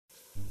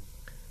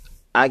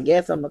I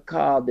guess I'm gonna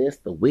call this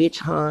the witch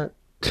hunt.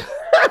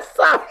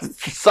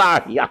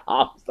 sorry,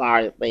 y'all.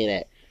 Sorry to say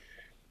that.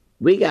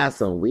 We got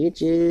some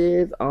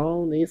witches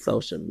on this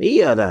social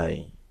media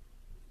day.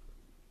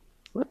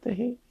 What the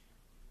heck?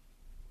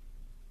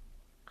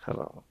 Hold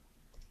on.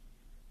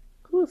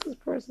 Who is this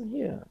person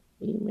here?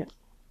 Email.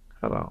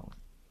 Hold on.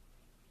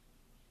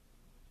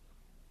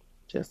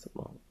 Just a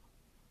moment.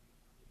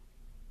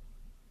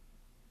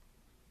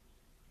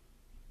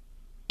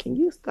 Can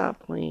you stop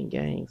playing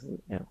games?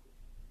 Yeah.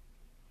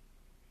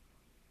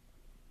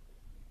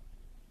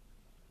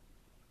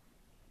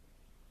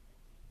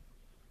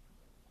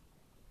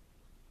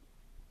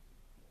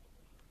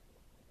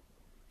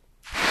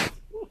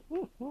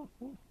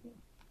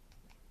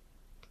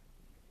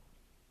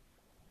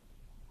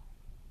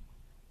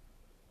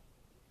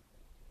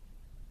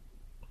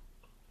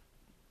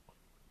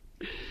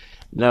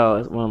 No,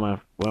 it's one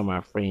of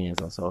my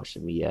friends on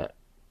social media.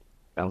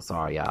 I'm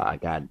sorry, y'all. I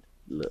got a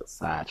little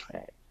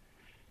sidetracked.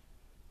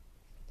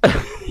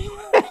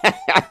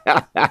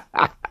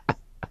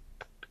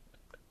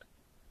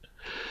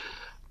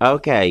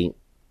 Okay.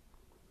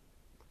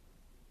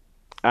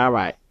 All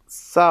right.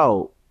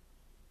 So,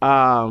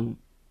 um,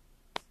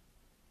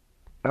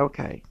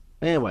 okay.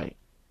 Anyway,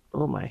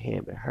 oh my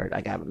head been hurt.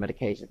 I got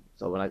medication.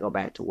 So when I go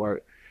back to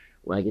work,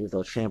 when I get this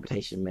old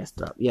transportation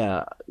messed up,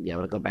 yeah. When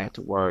I go back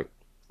to work,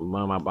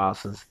 one of my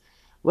bosses,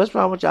 what's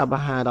wrong with y'all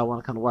behind? I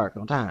want to come to work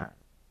on time.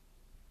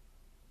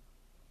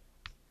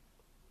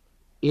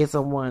 It's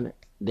someone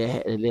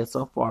that lives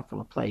so far from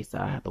a place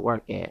that I have to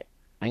work at.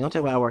 I ain't gonna tell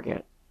you where I work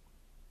at.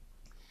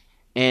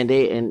 And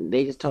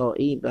they just told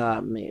me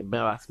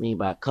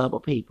by a couple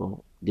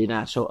people did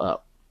not show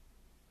up.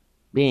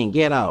 Being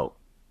ghetto,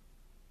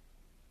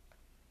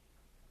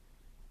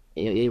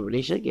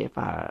 they should get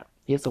fired.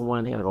 Here's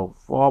someone that had to go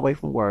far away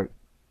from work,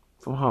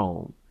 from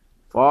home,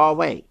 far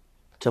away,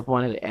 to the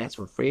point that they ask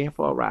for free and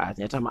for a rise.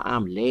 They're talking about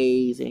I'm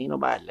lazy. Ain't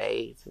nobody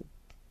lazy.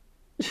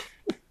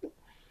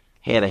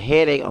 Had a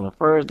headache on the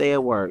first day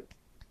of work.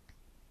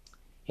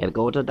 Had to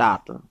go to the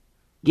doctor,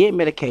 get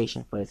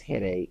medication for his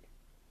headache,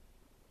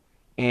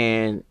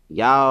 and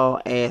y'all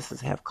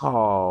asses have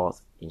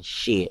calls and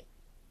shit,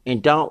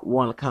 and don't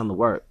want to come to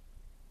work.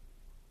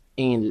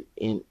 And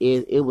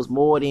it was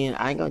more than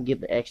I ain't gonna give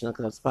the action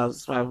because as far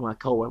as my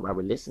coworker I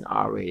was listening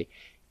already.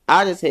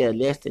 I just said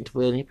less than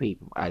 20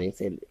 people. I didn't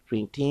say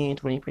between 10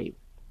 20 people.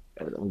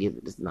 I'm gonna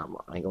give this number.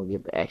 I ain't gonna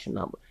give the action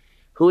number.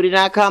 Who did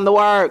not come to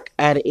work?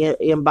 I had to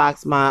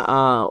inbox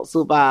my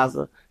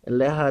supervisor and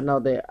let her know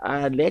that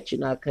I let you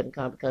know I couldn't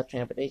come because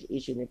transportation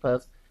issue and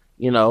plus,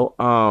 you know,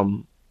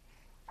 I'm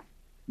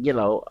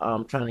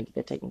trying to get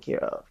that taken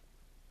care of.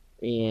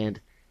 And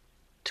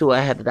two, I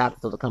had the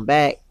doctor to come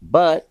back,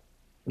 but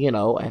I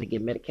had to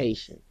get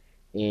medication.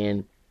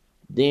 And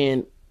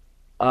then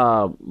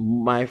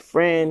my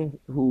friend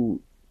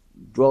who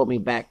drove me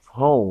back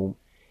home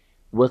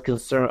was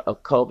concerned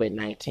of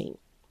COVID-19.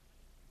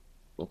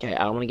 Okay,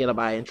 I don't want to get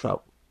anybody in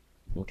trouble.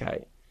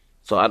 Okay,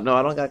 so I know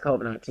I don't got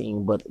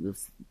COVID-19, but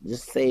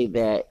just say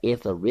that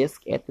it's a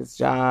risk at this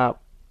job,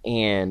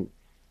 and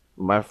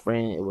my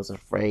friend was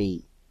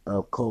afraid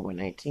of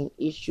COVID-19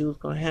 issues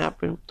gonna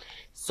happen.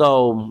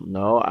 So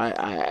no,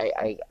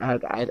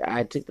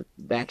 I took the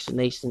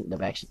vaccination,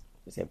 I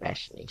said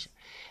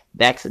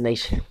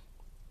vaccination,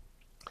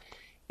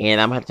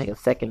 and I'm gonna take a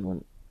second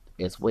one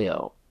as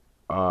well.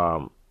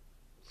 Um,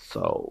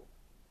 so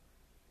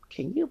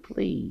can you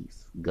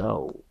please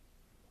go?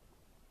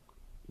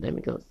 Let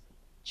me go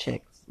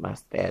check my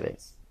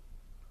status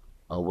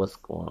of what's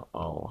going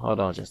on. Hold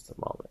on just a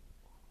moment.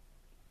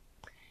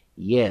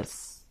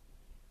 Yes,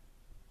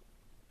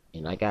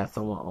 and I got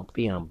someone on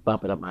film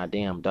bumping up my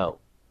damn door.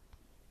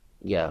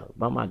 Yeah,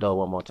 bump my door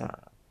one more time.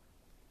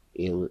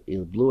 It was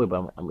blue,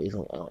 but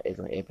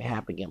if it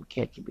happen again, I'm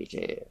catch your bitch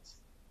ass.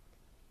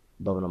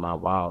 Bumping on my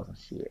walls and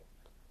shit.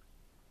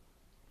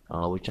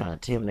 Oh, we trying to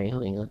intimidate.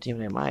 Who ain't gonna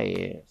intimidate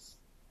my ass?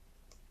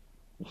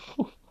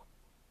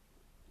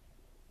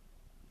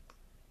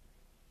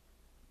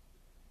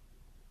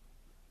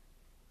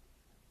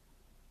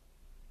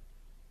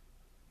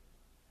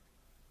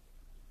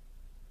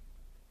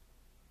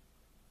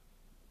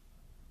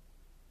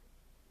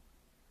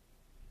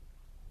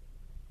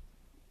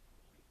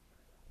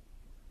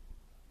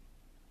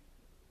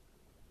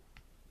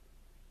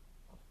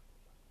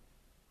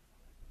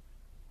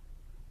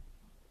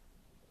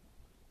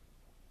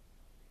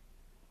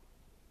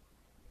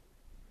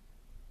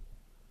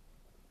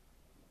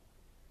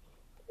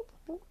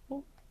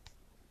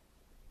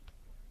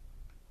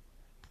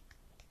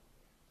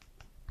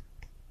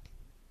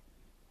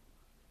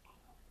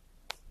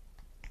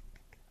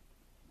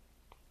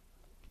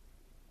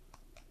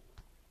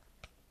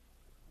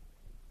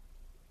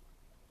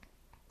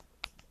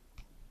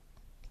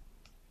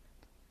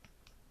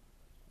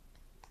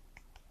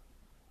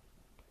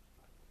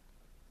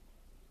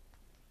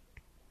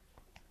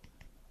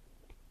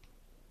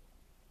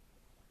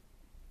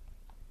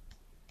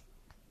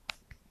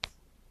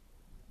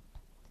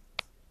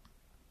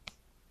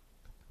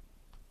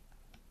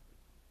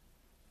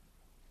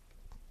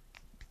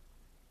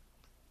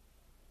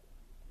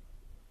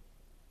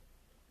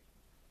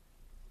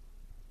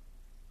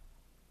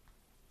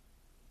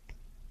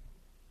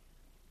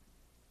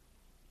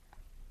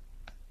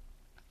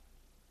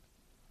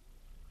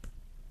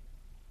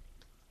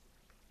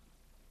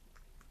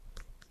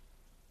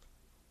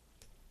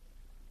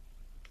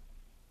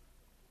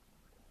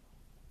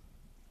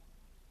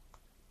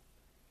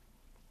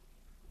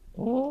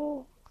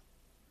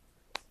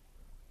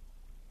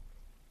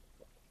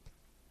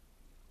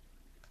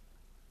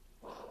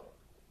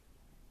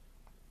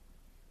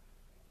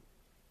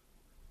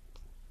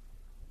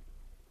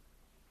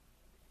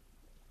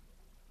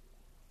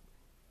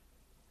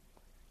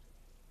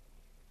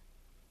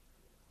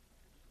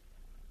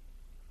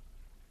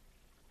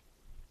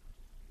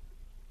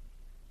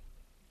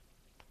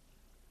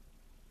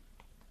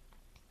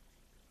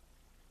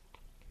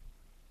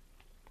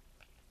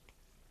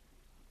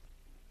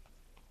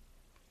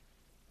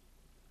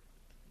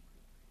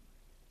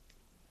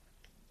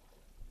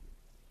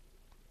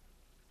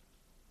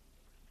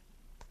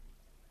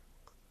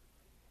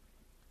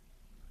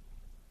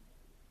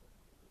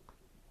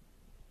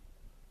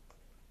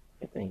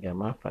 thing got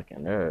my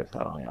fucking nerves.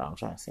 Hold on, y'all. I'm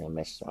trying to send a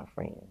message to my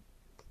friend.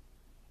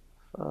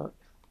 Fuck.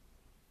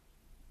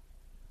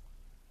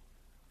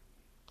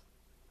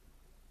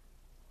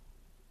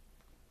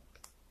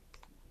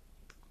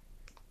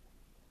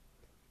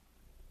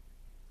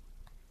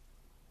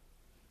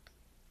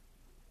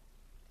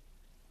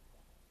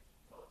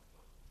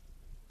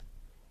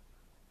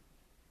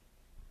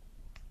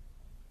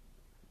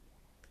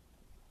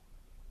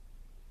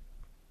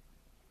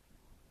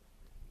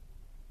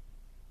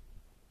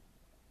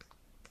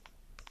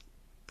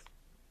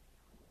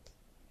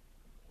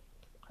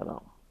 Hold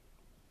on.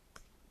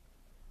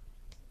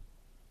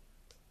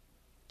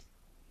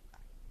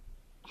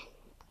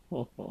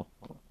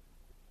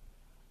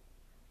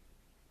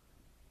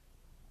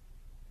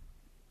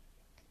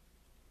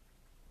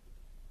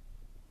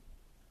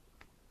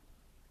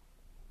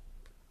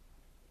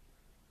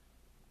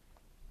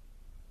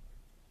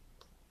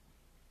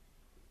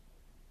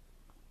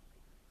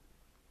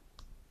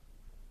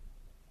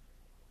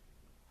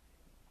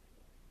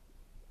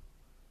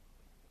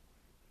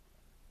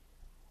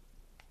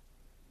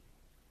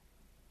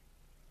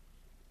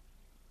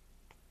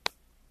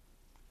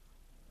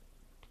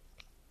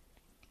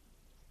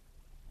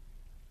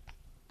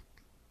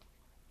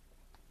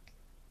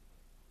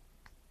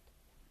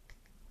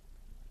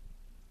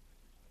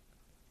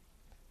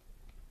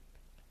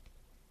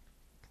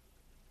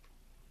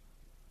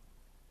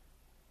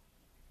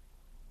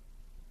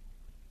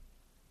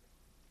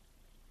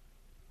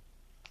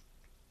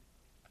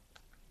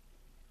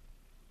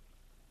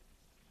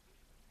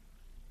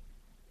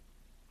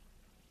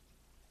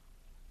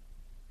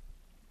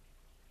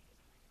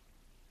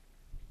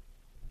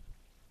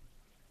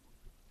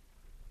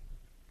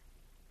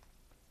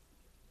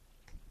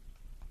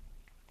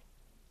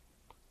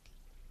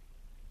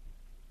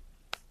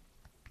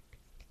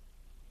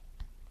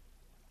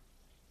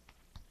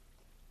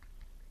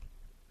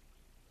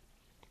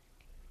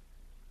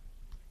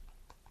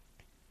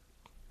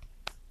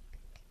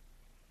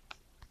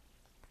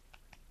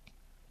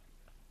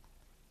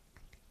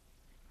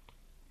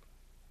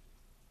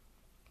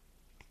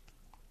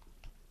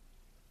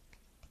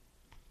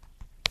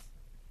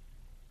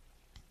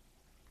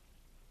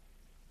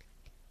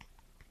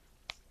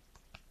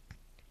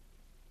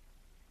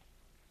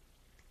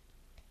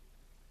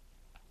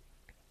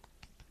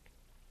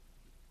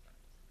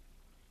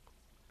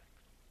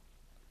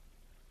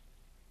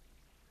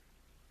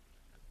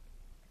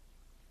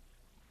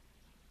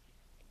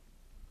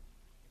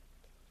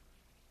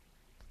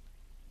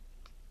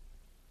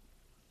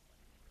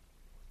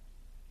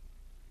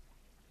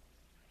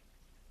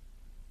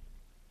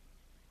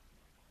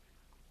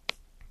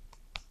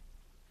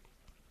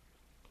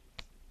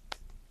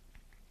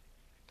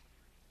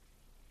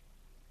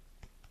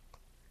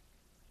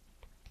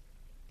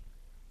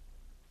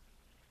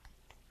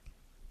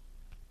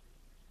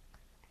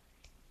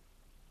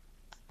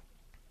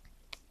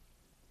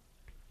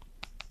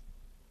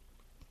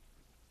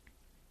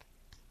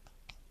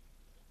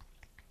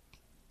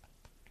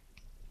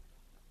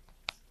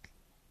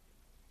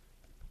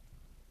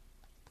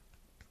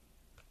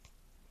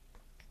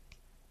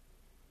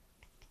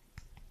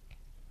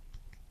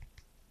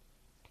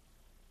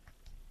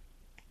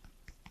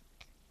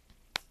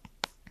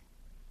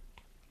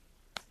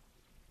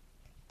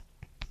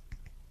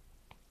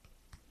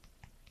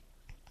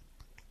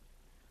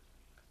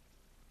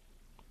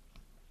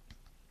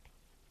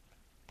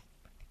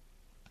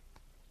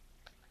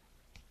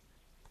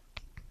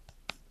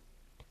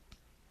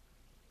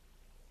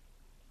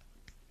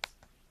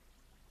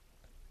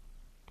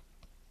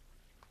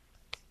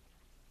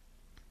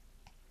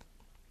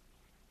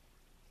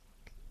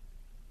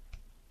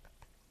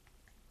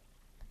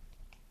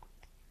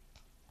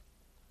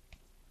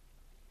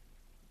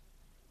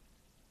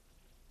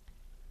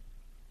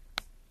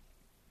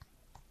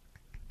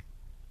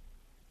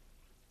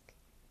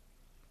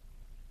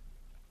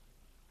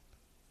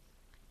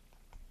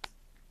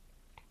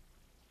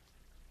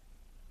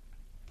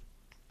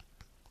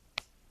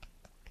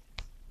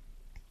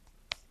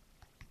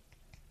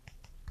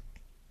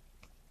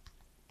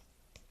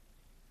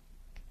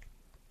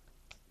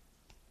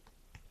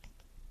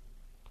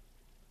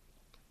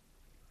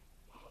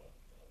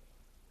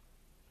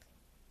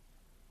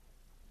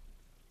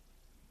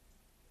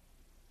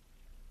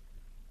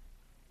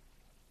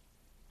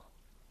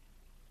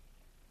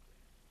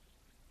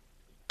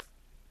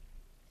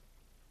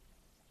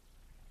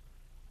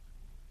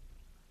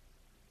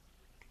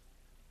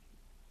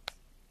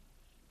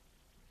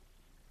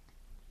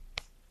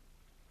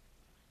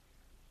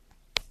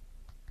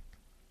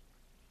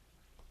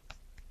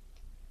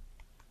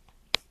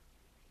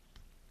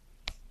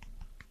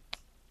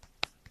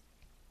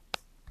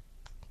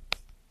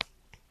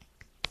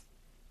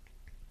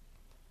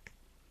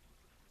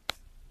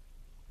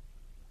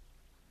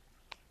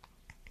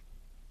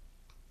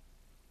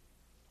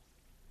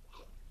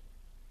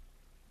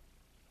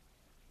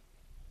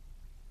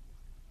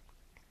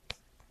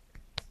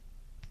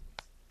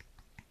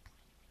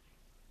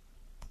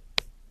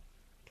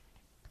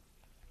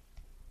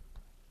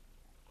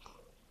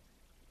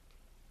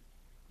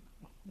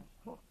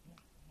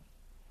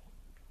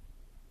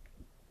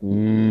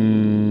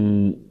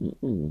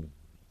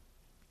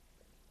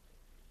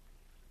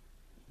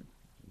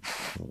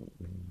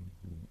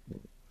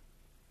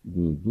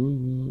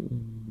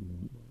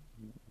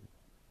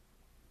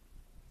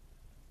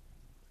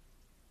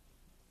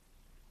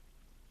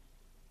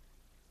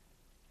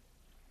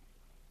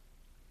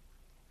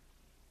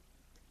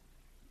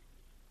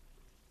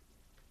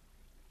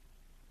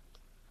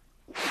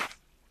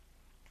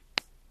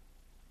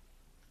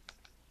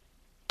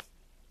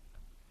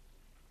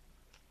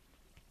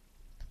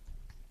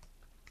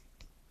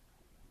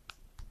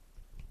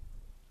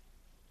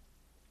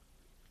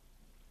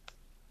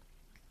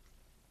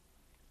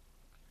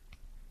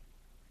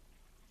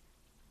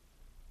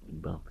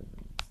 Bumping.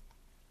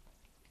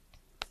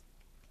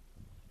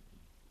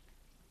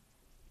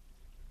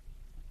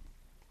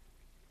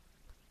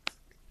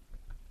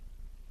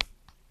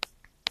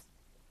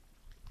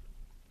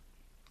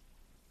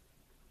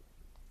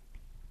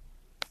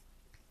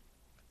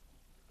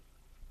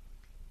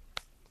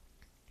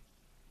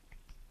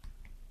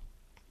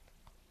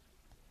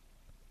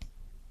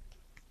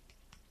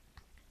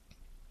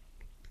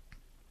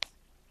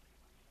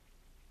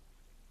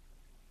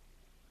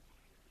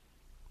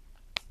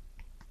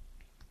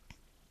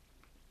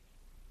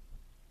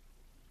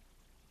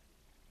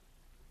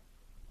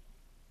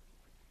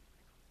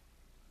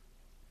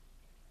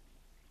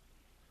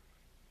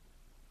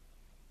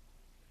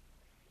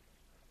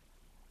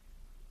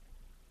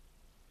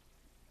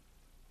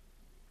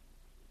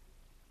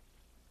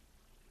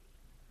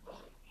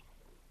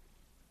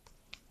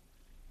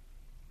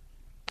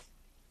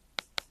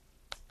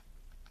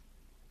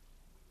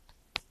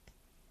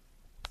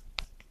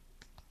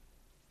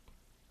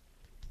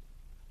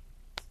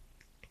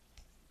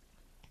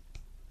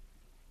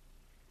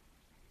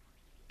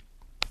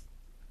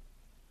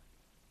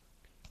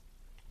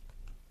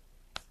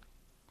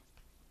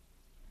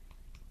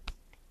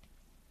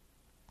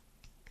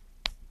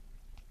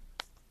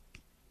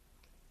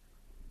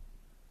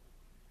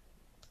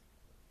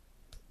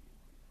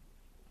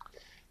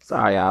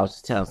 Sorry, I was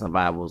just telling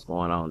somebody what was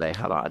going on today.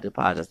 Hold on, I do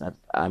apologize.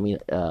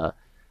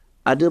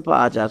 I do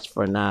apologize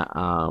for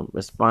not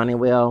responding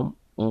well.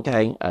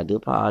 Okay, I do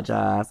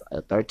apologize.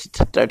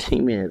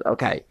 13 minutes.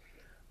 Okay.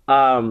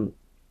 Um,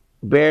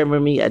 bear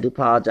with me. I do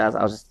apologize.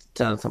 I was just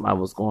telling somebody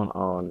what's going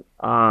on.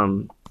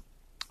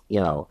 You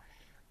know,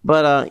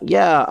 but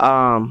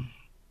yeah.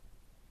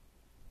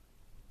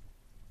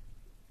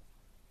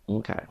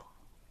 Okay,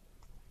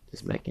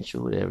 just making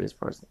sure whatever this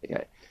person.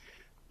 Okay.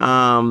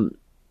 Um,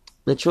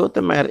 the truth of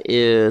the matter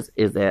is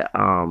that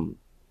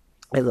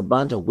there's a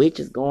bunch of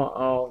witches going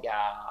on,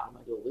 y'all. I'm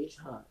gonna do a witch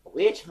hunt. A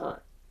witch hunt.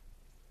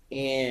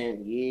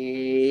 And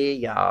yeah,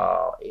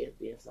 y'all, it's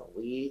been some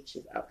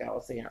witches. Like I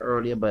was saying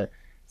earlier, but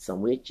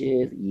some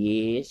witches,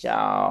 yes,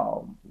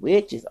 y'all.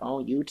 Witches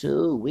on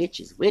YouTube.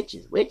 Witches,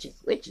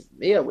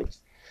 male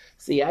witches.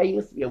 See, I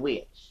used to be a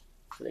witch.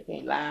 So they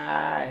can't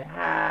lie,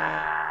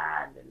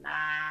 hide,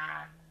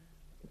 deny.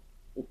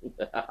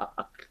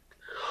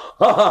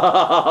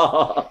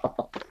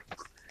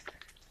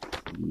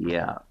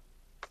 Yeah.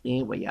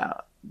 Anyway,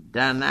 y'all.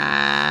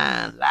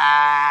 Deny,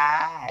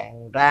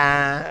 lie.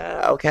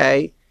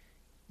 Okay.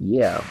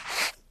 Yeah.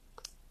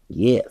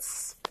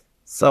 Yes.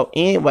 So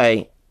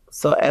anyway,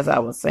 so as I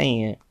was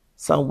saying,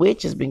 some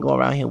witches been going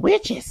around here.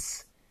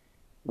 Witches.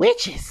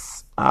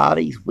 All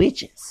these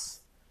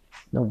witches.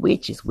 No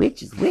witches.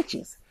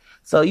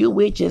 So you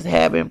witches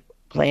have been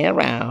playing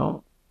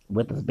around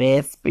with the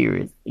bad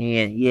spirits.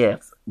 And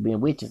yes, being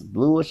witches,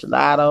 bluish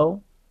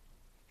lotto.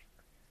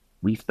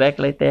 We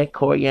speculate that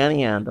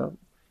Coriana,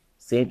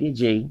 Cynthia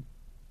G,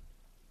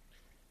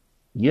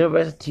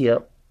 University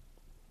Tip,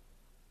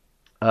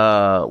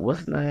 what's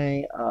his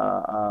name?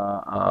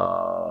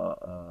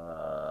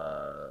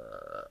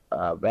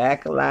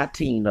 Back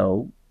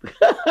Latino.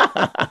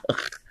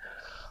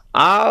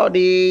 All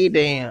these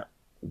damn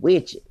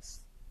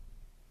witches.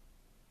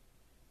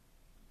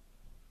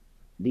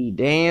 The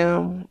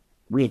damn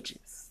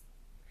witches.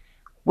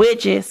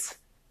 Witches,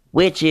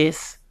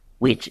 witches.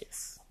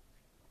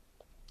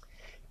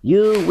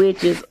 You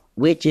witches.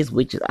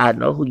 I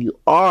know who you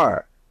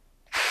are.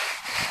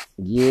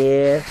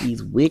 Yes,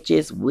 these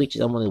witches.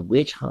 I'm on a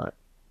witch hunt.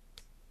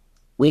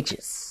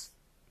 Witches.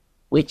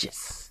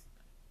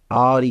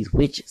 All these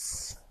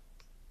witches.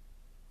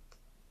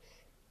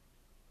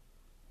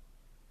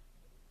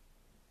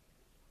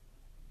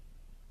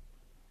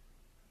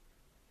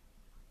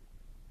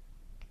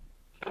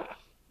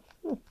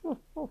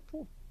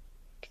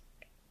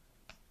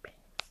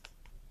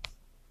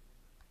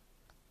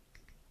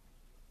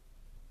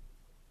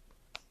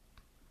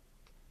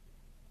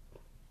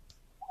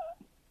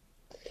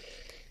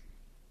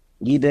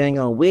 You dang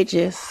on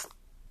witches.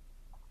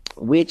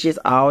 Witches,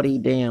 all these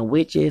damn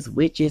witches.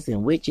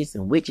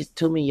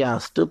 Too many y'all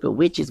stupid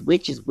witches.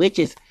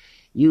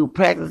 You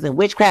practicing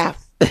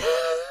witchcraft.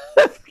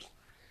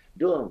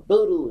 Doing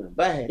voodoo and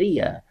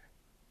bajeria.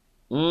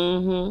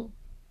 Mm-hmm.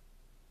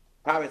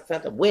 Probably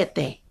something with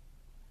it.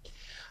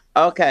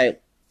 Okay,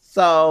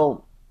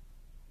 so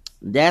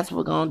that's what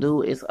we're gonna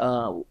do is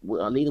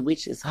we'll leave the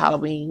witches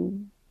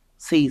Halloween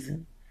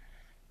season.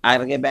 I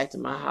gotta get back to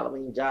my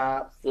Halloween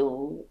job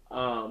soon.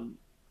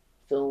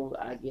 Soon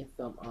I get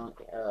some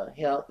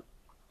help.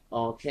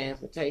 on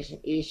transportation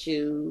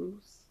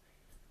issues.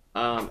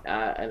 And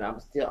I'm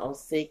still on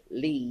sick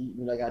leave.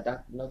 I got a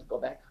doctor note to go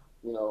back.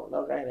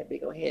 No, I had a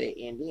big old headache,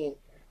 and then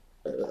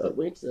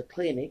went to the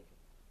clinic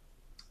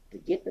to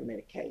get the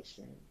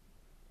medication,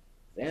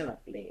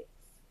 Xanaflex.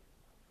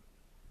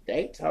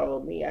 They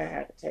told me I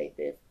had to take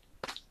this.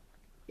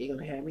 You're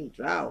gonna have me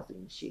drowsy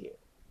and shit.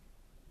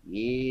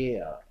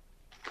 Yeah.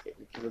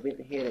 It prevent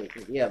the headache.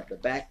 Yeah, the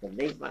back, the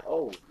neck, my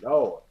oh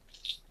lord.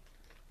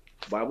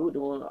 While we were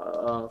doing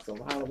some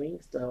Halloween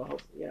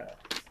stuff, yeah.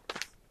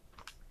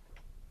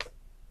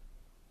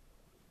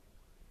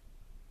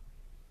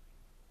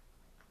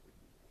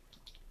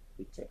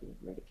 We taking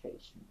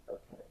medication.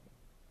 Okay.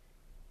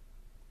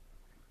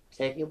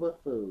 Take it with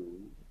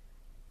food.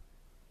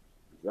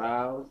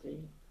 Drowsy.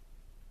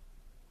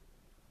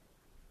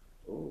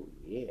 Oh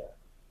yeah.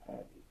 I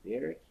have to be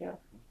very careful.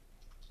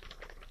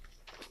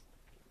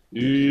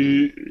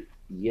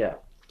 Yeah.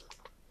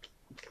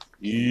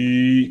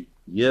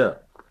 Yeah.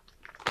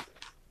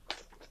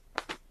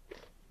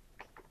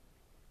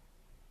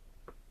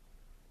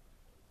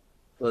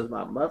 So is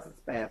my muscle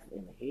spasm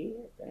in the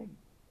head? Dang.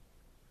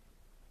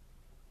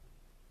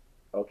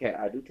 Okay,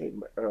 I do take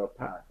my Earl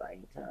Pods. I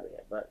ain't tell you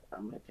that, but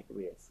I'm gonna take a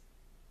risk.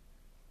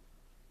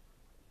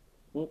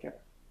 Okay.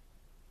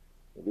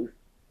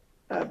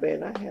 I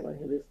bet I had a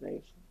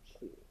hallucination.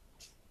 Shit.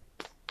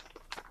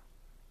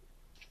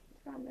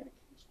 What kind of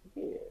medication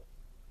here?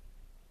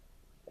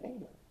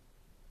 Damn.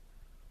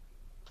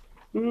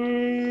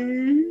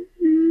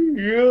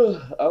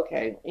 Yeah.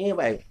 Okay.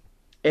 Anyway,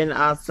 and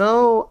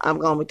so I'm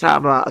gonna be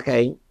talking about.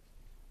 Okay.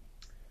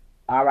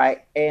 All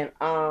right. And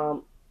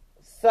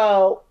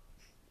so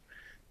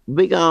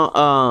we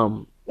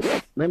gonna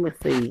let me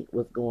see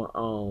what's going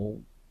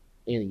on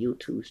in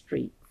YouTube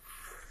streets.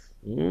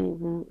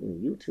 In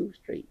YouTube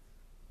streets.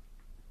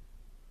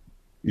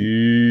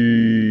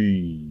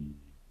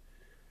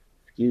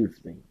 Excuse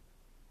me.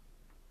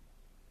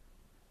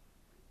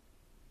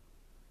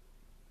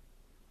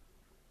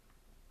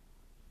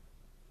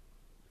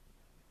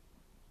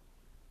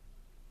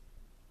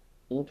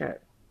 Okay.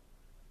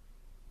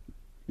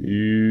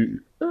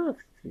 Oh,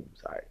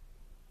 sorry.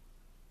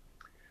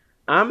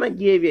 I'm gonna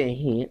give you a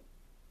hint.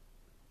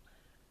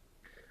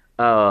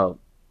 Hold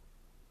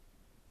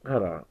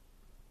on.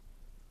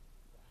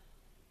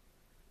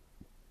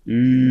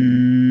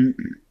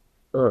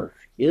 Oh,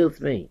 excuse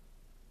me.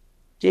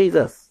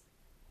 Jesus.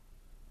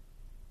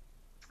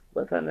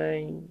 What's her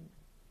name?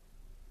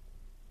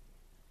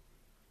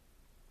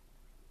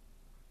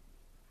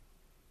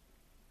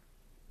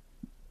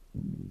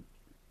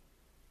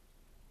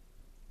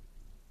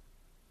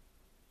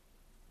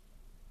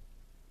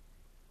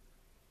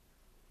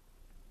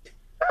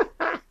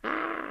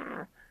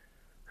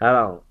 Hold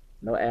on.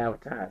 No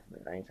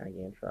advertisement. I ain't trying to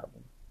get in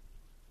trouble.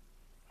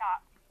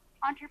 Stop.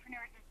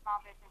 Entrepreneurs and small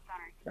business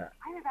owners. Stop.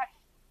 I'm about to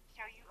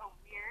show you a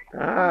weird,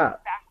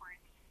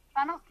 backwards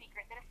funnel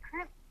secret that is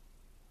currently...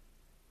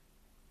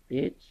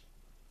 Bitch.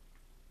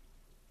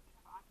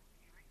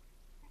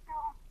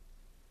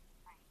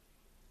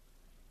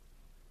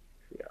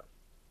 Yeah.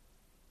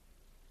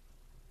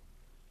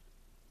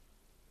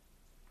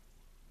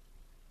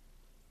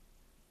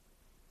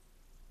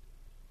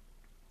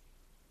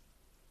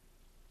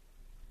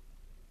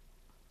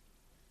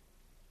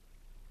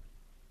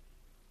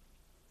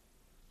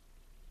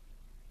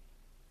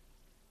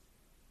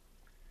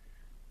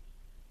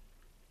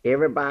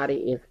 Everybody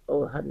is,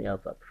 oh, her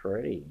nails are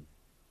pretty.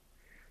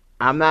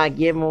 I'm not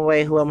giving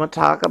away who I'm going to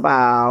talk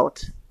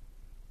about.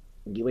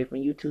 Get away from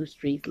YouTube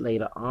streets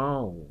later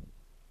on.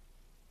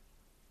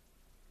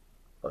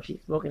 Oh,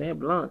 she's smoking that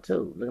blunt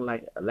too. Looking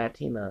like a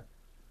Latina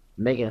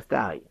Megan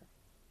Stallion.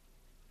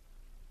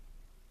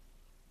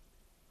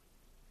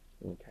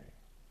 Okay.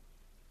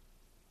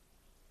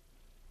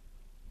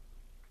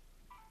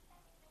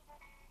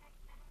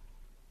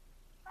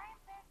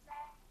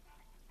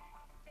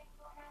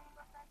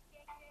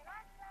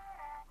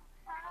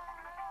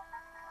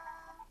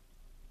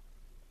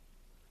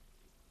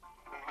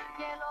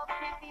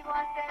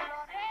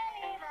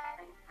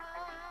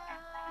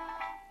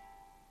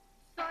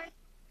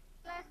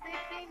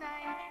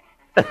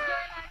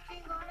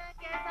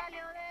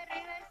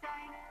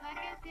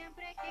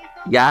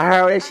 Y'all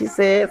heard what she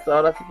said?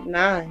 Soda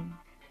 59.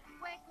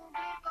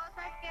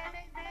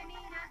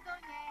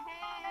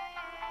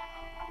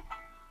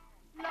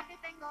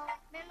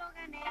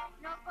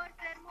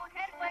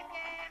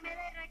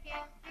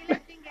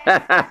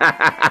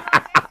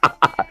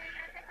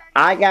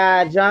 I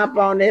gotta jump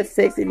on this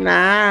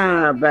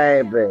 69,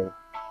 baby.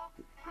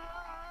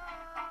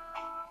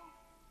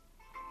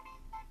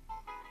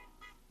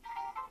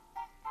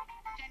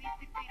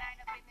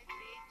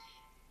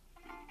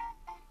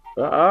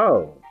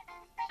 Uh-oh.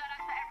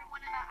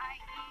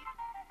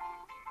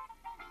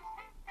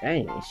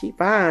 Dang, she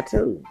fine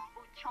too.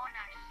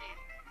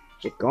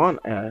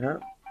 Chicana,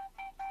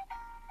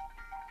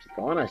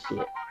 Chicana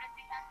shit.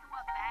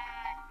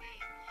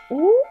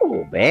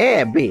 Ooh,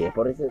 bad bitch.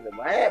 But this is a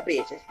bad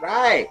bitch. That's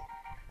right.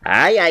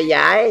 Ay, ay,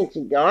 ay.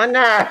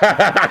 Chicana.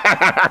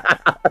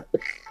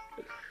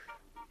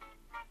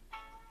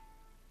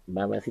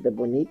 Mamacita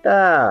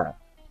bonita.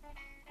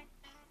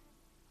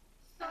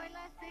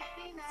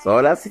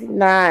 Soy la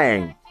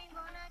 69.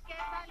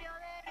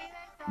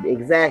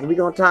 Exactly. We're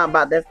going to talk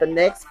about that's the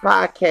next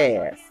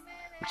podcast.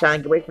 We're trying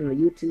to get away from the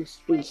YouTube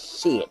street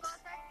shit.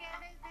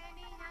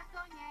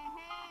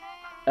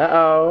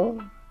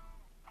 Uh-oh.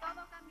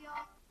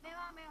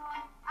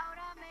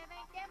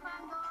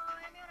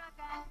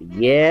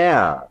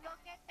 Yeah.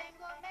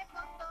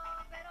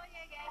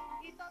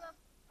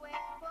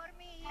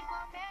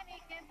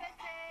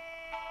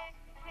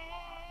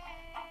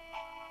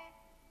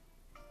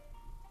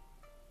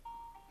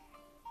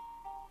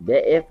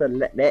 That is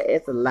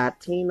a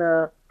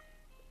Latina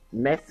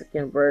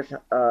Mexican version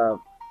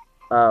of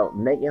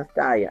Megan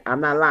Stallion.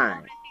 I'm not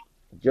lying.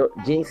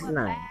 Jinx's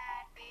name.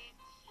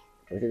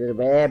 This is a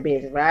bad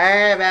bitch.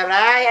 Right, right,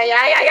 right,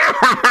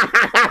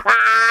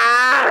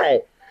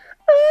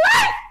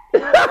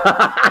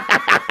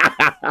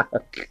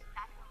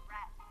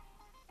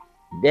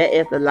 That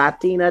is the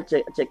Latina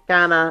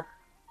Chicana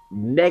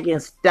Megan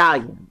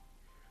Stallion.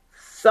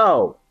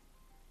 So,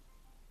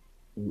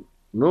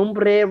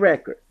 Lumbre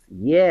Records.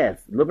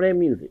 Yes, Lumbre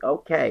Music.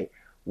 Okay.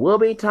 We'll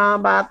be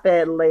talking about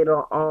that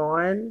later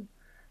on.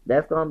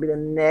 That's going to be the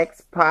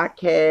next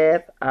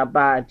podcast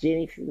about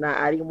Jenny. Now,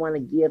 I didn't want to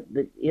give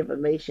the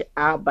information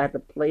out, but I have to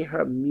play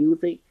her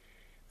music.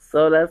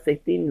 So that's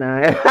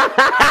 69.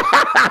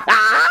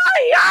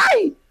 Ay,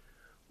 ay.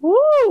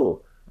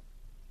 Woo.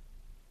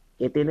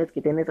 ¿Qué tienes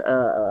que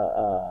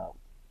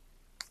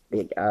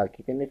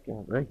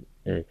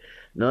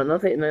no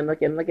sé, no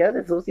quiero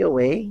ser sucio,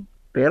 güey,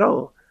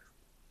 pero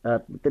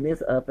tú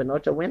tienes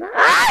penocha buena.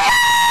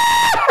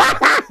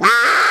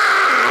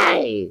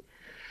 ¡Ay!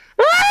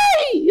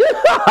 ¡Ay!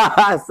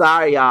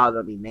 Sorry, y'all,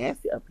 to be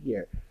nasty up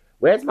here.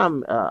 Where's my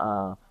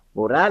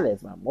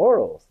morales, my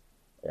morals?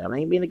 I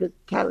ain't being a good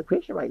Catholic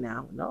Christian right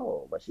now.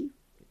 No, but she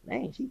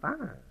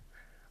fine.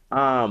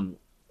 Um,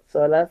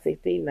 so that's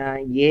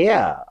 69.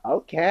 Yeah,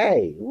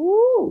 okay.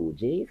 Woo,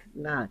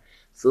 G69.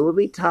 So we'll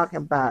be talking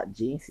about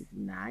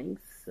G69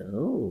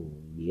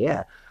 soon.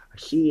 Yeah.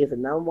 She is the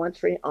number one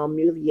trend on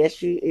music. Yes,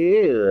 she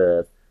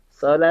is.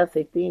 So that's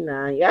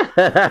 69. Yeah.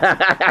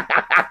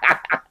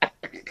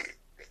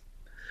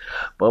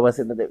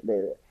 Pobrecito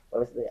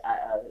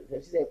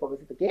she said,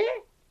 Pobrecito, ¿qué?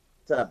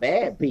 It's a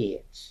bad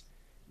bitch.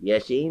 Yeah,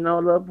 she ain't no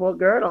little poor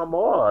girl no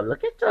more.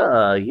 Look at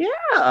her.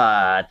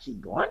 Yeah, she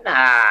going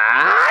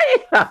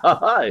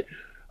nice.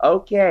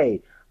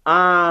 Okay.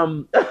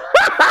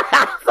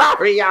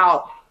 Sorry,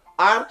 y'all.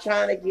 I'm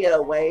trying to get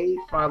away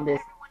from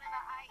this.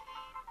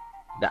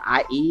 The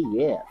IE,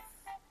 yes.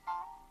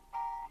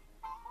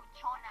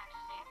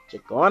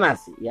 Chicana,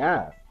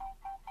 yeah.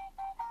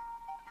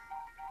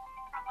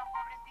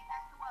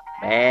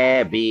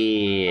 Bad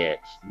bitch.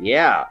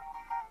 Yeah.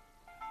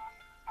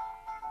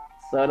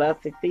 So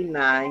that's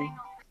 69.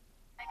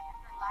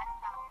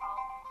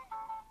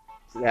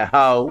 Yeah,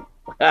 hoe.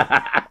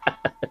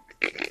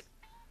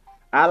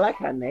 I like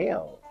her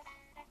nails.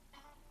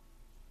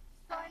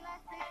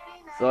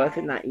 So it's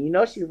not,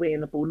 she's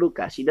wearing the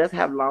puluka. She does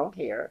have long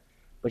hair,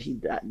 but she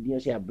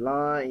have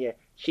blonde. Yeah,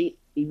 if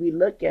you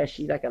look at,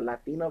 she's like a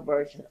Latino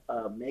version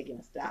of Megan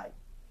Thee Stallion.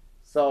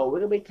 So we're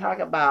gonna be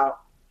talking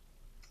about.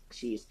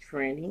 She's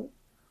trending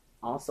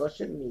on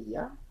social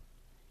media.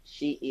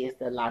 She is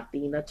the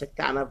Latina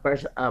Chicana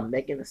version of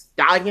Megan Thee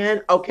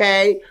Stallion.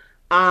 Okay,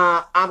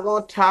 I'm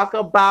gonna talk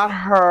about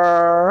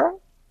her.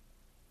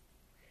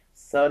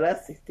 So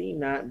that's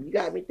 69. You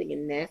got me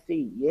thinking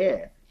nasty.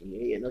 Yes.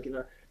 Yeah, no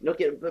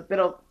quiero,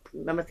 pero,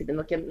 mamacita,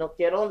 no quiero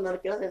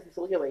ser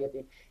sucio,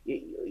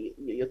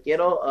 yo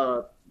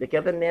quiero, yo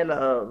quiero tener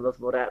los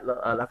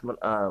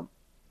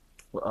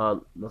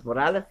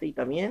morales, sí,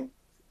 también.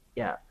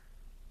 Ya,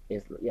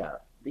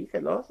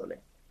 díselo,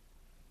 Sole.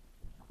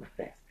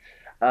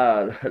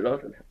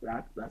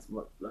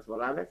 Los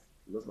morales,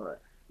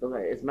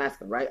 it's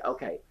masculine, right?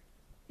 Okay.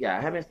 Yeah,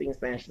 I haven't spoken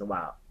Spanish in a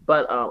while.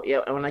 But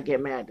yeah, when I get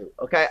mad, dude.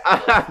 Okay.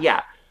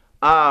 Yeah.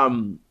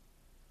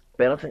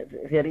 Pero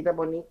señorita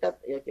bonita,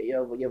 yo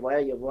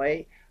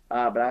voy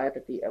a hablar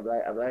de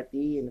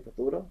ti en el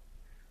futuro,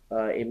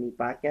 en mi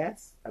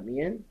podcast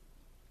también.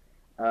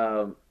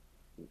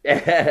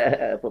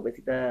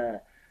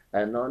 Pobrecita,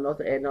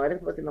 no eres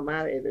pobrecita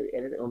nomás,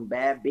 eres un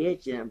bad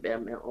bitch,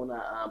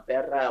 una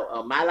perra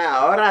mala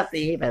ahora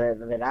sí,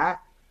 ¿verdad?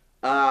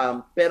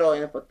 Pero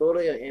en el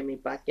futuro, en mi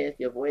podcast,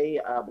 yo voy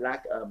a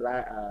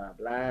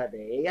hablar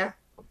de ella.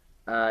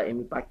 En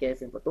mi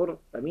podcast en el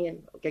futuro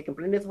también. Ok,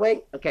 ¿comprendes,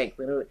 güey? Ok,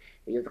 pero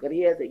yo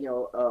quería,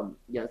 yo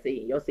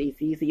soy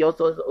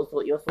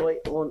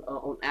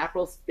un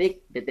Afro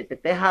stick de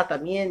Texas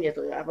también. Yo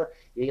soy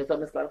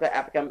mezclado con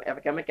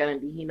afroamericana,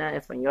 indígena,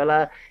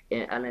 española,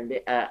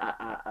 arendés,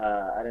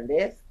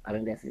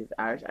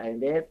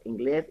 Irish,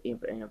 inglés, y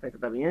en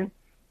francés también.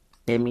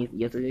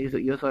 Yo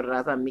soy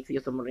raza mixta, yo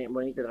soy muy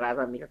bonita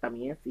raza mixta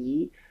también,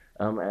 sí,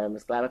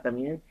 mezclada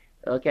también.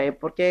 Ok,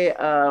 porque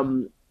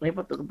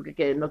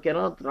no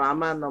quiero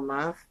drama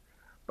nomás,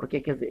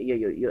 porque que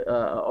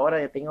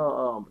ahora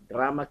tengo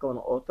drama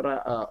con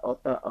otra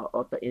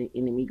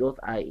enemigos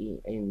ahí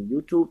en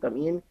YouTube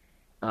también.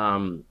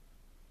 Um,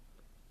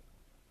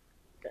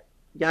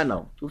 ya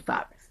no, tú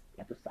sabes,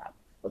 ya tú sabes,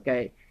 ¿ok?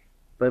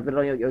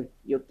 Pero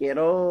yo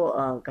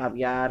quiero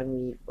cambiar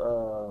mi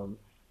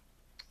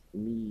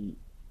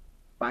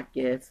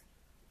paquetes,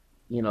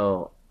 you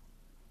know,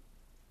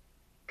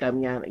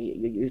 cambiar,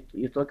 yo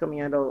estoy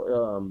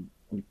cambiando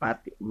mi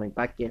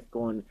paquetes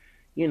con,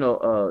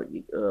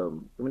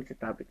 ¿cómo dice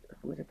topic?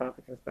 ¿Cómo dice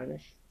topics in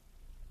Spanish?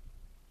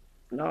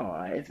 No,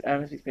 I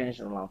haven't speak Spanish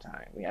in a long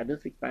time. I mean, I do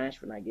speak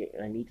Spanish when I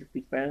need to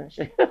speak Spanish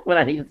when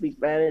I need to speak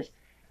Spanish.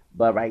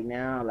 But right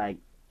now, like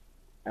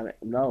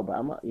no,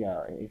 but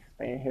yeah, it's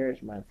Spanish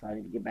heritage month, so I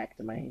need to get back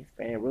to my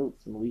Hispanic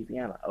roots in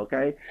Louisiana.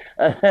 Okay,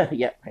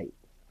 yeah, hey,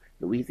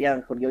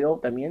 Louisiana con yo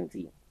también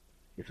sí.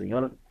 El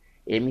señor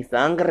en mi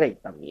sangre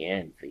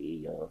también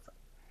sí. Yo,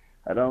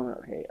 I don't.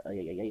 Okay,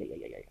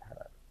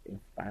 in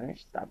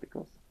Spanish,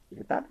 topicals. Is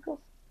it topicals?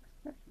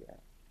 Yeah.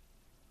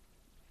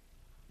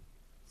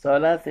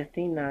 Sola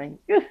 69.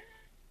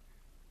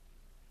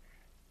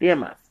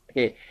 Temas.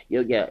 Okay,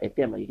 el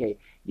tema. Okay,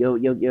 yo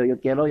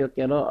quiero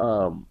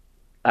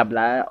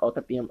hablar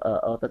otro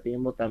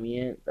tiempo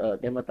también,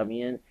 tema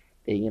también,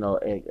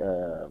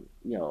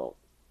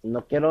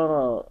 no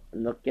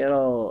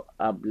quiero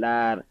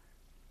hablar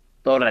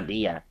todo el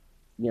día,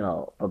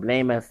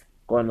 problemas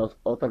con los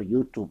otros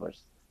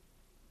YouTubers,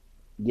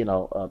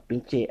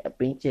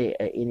 pinche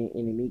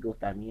enemigos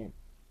también.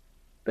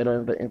 Pero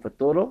en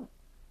futuro,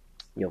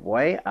 yo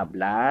voy a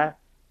hablar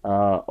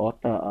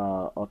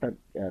otros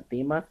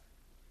temas,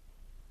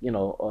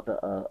 otro,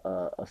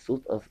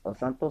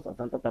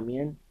 Santos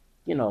también,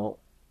 you know,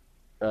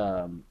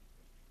 um,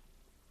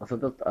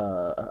 asuntos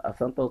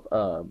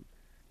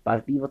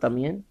positivos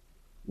también,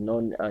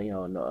 no,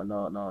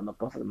 no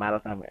cosas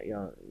malas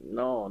también,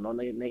 no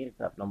negative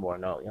stuff no more,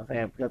 no, you know what I'm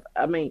saying? Because,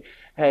 I mean,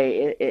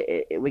 hey,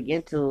 we get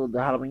into the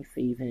Halloween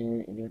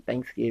season and then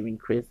Thanksgiving,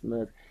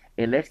 Christmas,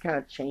 and let's kind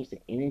of change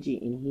the energy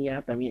in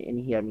here, también en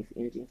here means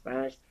energy in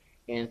Spanish,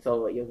 and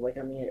so yo voy a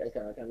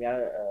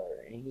cambiar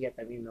en here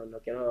también, no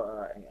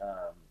quiero,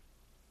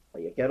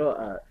 yo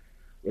quiero,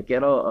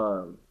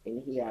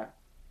 energía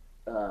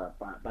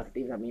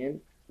positiva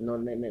también, no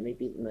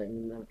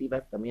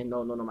negativas también,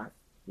 no más,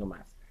 no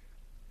más.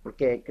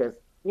 Porque, cause,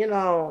 yo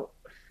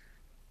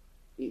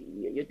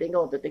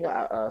tengo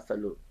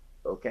salud,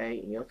 ¿ok?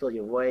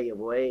 Yo voy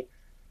a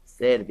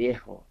ser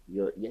viejo.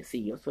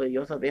 Sí, yo soy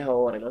viejo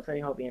ahora, no soy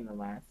viejo bien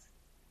nomás.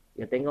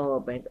 Yo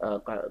tengo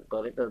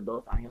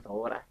 42 años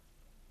ahora,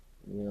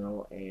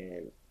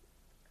 and,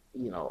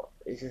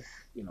 it's just,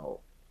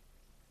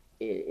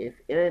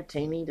 it's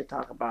entertaining to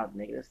talk about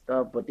negative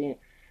stuff, but then,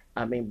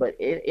 I mean, but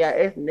yeah,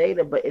 it's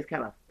negative, but it's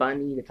kind of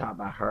funny to talk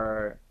about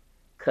her.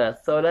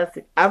 Cause Soda,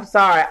 I'm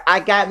sorry,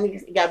 got me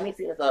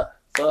seeing so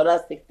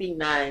Soda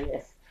 69,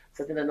 yes,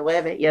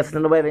 69, yes,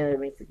 69,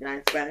 means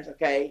 69 Spanish,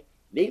 okay.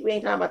 We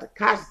ain't talking about the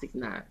Kasha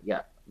 69,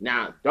 yeah.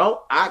 Now, don't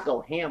I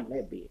go ham on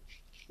that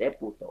bitch, that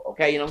puto,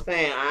 okay? You know what I'm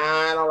saying?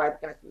 I don't like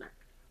the Kasha 69,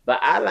 but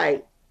I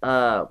like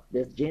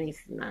this Jenny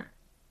 69,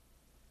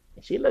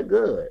 and she look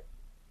good.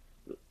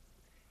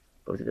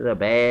 But she's a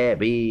bad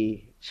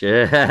bitch.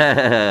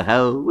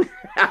 Ho.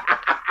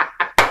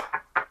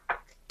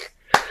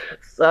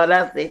 So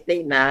that's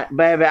 69.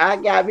 Baby, I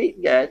got me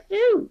good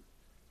too.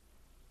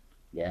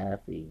 Yeah, I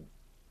see.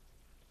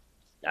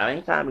 I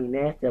ain't trying to be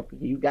nasty up here.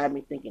 You got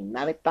me thinking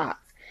naughty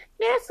thoughts.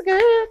 Nasty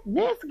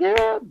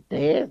girl,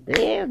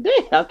 damn.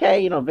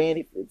 Okay,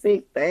 Vanity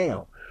 6,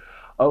 damn.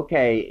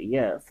 Okay,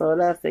 yeah, so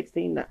that's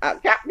 16.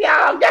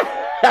 Y'all,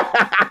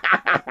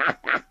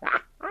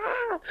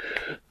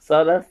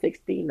 so that's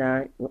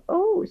 69.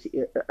 Oh,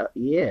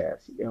 yeah,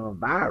 she going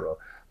viral.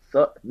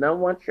 So, number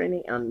one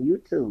trending on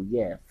YouTube,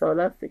 yeah. So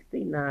that's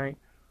 69.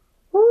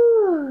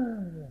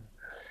 Woo.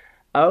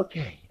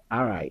 Okay,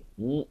 all right.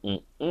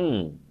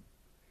 Mm-mm-mm.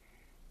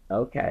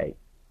 Okay,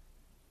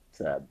 it's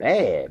a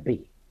bad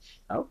bitch.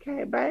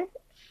 Okay, babe.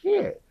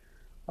 Shit.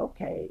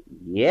 Okay,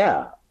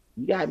 yeah.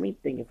 You got me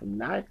thinking some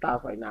naughty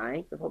thoughts right now. I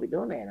ain't supposed to be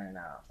doing that right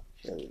now.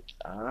 Shoot.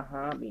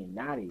 Being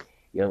naughty.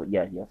 Yo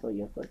soy,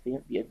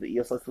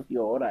 yo soy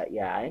sucio ahora.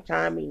 Yeah, I ain't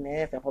trying to be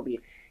nasty. I'm supposed to be,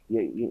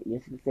 yo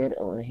sí ser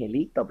un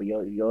angelito,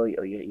 pero yo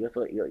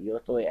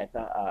estoy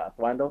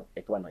actuando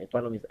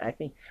mis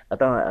acting,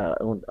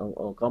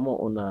 como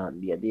un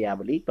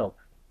diablito,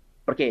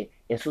 porque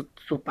es su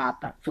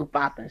pata,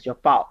 it's your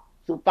fault.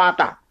 Su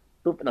pata,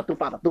 no, tu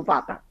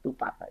pata,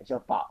 it's your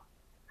fault.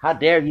 How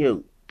dare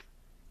you,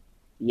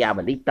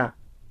 diablita,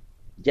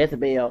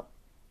 Jezebel?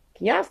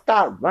 Can y'all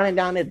stop running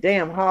down this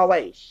damn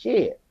hallway?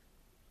 Shit.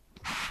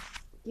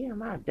 Get on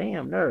my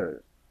damn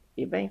nerves.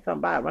 If ain't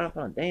somebody running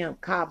from the damn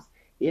cops,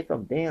 it's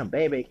some damn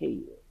baby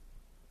kids.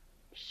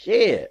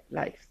 Shit.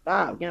 Like,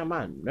 stop. Get on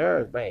my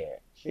nerves bad.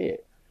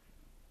 Shit.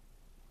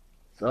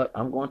 So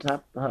I'm going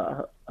to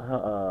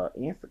her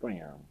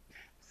Instagram.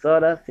 So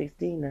that's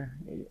 16.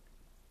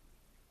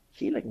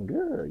 She looking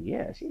good.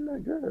 Yeah, she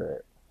look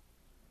good.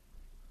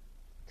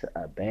 To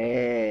a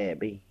bad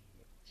bitch.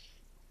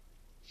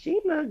 She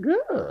look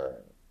good.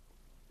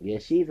 Yeah,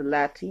 she's a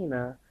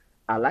Latina.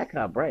 I like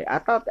her braid. I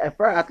thought at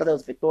first I thought it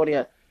was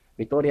Victoria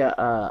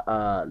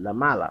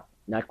Lamala.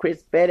 Now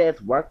Chris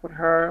Bettis worked with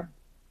her.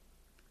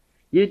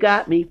 You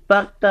got me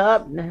fucked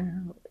up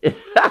now.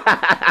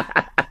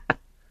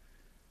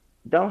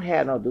 Don't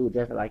have no dude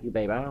just like you,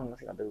 baby. I don't want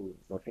to see no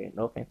dude.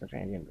 No offense to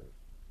transgender.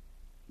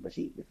 But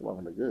this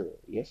woman look good.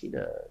 Yes, she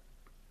does.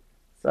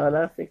 So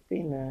that's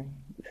 69.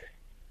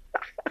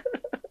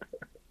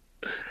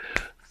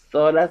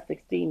 So that's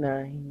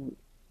 69.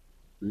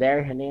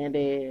 Larry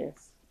Hernandez.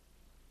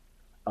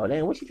 Oh,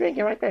 damn, what she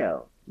drinking right there?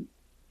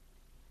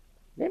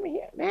 Let me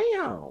hear.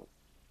 Damn.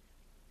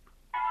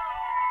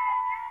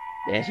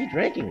 Damn, she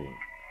drinking.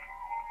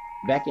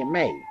 Back in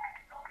May.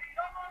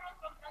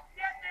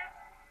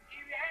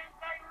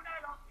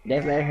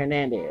 That's Larry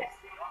Hernandez.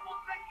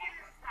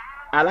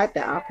 I like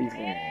the outfit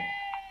wearing.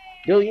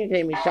 Dude, you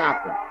take me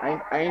shopping.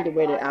 I ain't the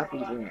way the outfit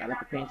wearing. I like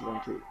the pants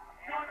wearing too.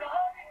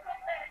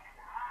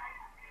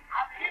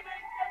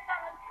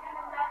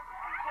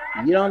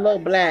 You don't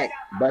look black,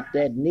 but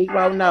that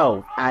Negro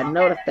nose. I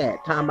noticed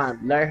that. Talking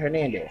about Larry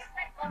Hernandez.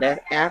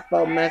 That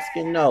Afro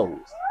Mexican nose.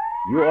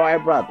 You are a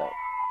brother.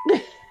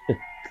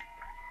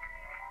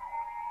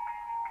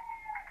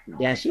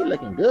 Yeah, she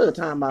looking good.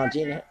 Talking about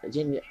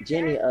Jenny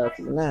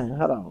 69.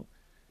 Hold on.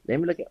 Let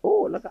me look at.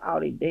 Oh, look at all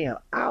these damn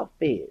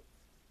outfits.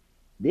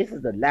 This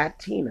is the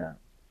Latina.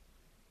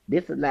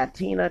 This is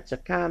Latina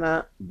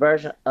Chicana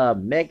version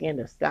of Megan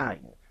Thee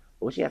Stallion.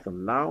 Oh, she has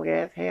some long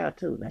ass hair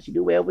too. Now she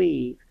do wear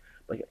weaves,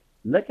 but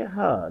look at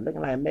her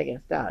looking like Megan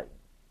Thee Stallion.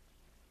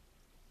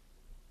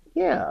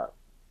 Yeah,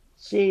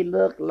 she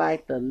looked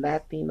like the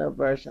Latina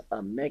version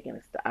of Megan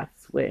Thee Stallion. I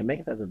swear,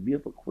 Megan has a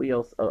beautiful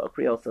Creole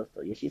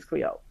sister. Yeah, she's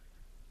Creole.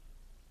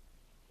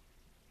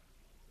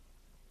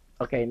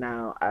 Okay,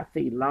 now I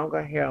see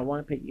longer hair on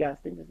one picture. You got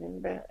stitches in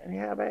the back and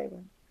hair, baby.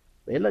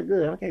 But it look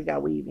good. I don't care if you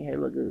got weave in here. It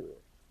look good.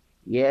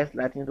 Yes,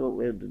 Latinos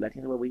will do.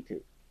 Latinos will weave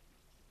too.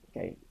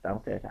 Okay,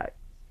 don't stereotype.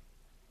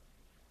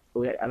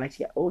 Oh, I like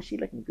she. Oh, she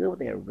looking good with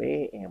that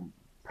red and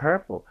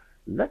purple.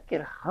 Look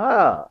at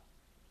her.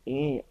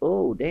 And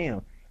oh,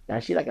 damn.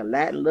 Now she like a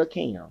Latin look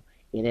Kim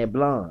in that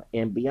blonde.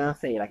 And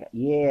Beyonce like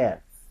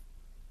yes.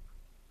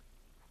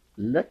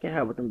 Look at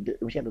her with them.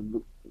 She had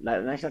the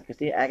like nice like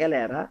Christina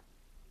Aguilera.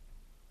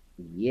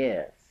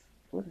 Yes.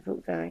 What's the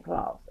food Santa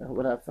Claus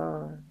with her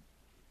son?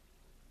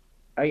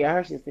 Oh yeah, I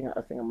heard she's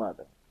a single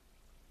mother.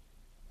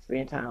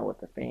 Spend time with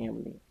the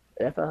family.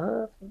 That's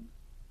her husband,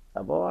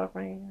 her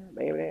boyfriend,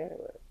 baby daddy.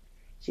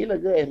 She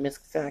look good as Miss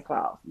Santa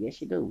Claus. Yes,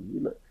 she do.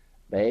 You look,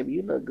 baby,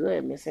 you look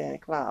good, Miss Santa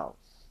Claus.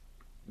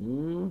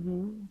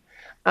 Mm-hmm.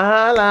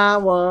 All I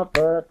want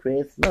for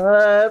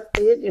Christmas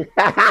is you.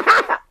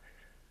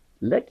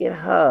 Look at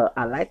her.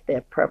 I like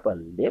that purple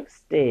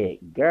lipstick,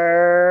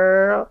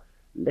 girl.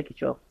 Look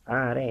at your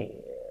fine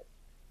ass.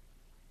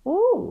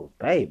 Ooh,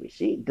 baby,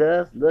 she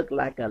does look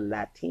like a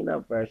Latina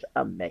version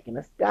of Megan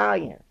Thee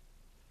Stallion.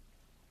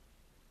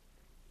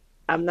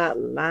 I'm not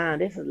lying.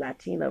 This is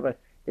Latina version.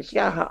 She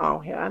got her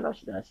own hair. I know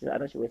she does. I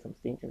know she wears some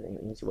extensions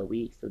and she wears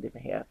wigs to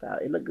different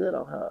hairstyles. It look good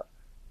on her.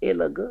 It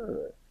look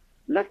good.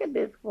 Look at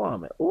this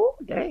woman. Ooh,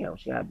 damn.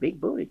 She got a big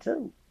booty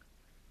too.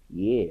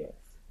 Yes.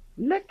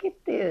 Look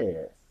at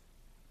this.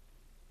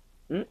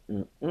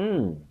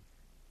 Mm-mm-mm.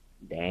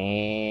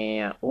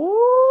 Damn.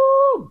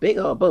 Ooh, big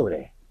old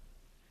booty.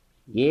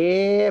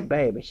 Yeah,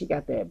 baby. She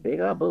got that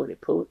big old booty.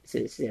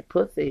 She said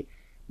pussy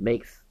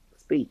makes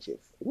speeches.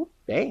 Ooh,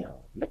 damn.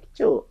 Look at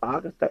you.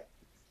 August 3rd.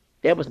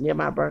 That was near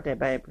my birthday,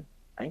 baby.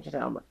 I ain't just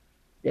talking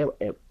about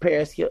that.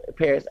 Paris.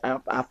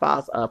 I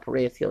follow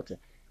Perez Hilton.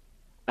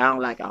 I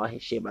don't like all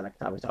his shit, but I like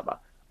the topic talk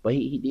about. But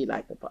he did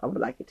like the. I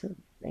would like it too.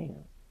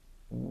 Damn.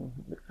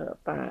 Look at her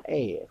fine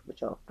ass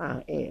with your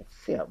fine ass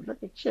self.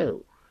 Look at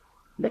you.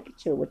 Look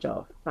at you with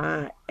your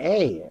fine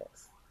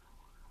ass.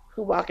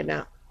 Who walking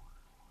out?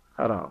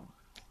 Hold on.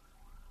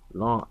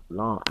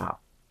 Long out.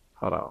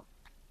 Hold on.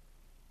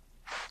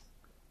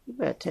 You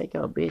better take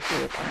your bitch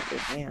ass out there,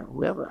 damn.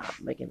 Whoever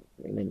making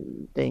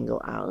the thing go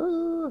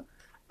out.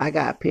 I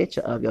got a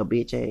picture of your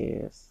bitch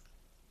ass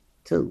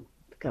too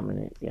coming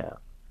in. Yeah.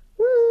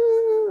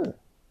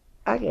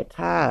 I get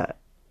tired.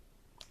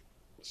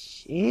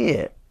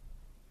 Shit.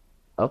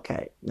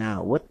 Okay.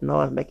 Now, what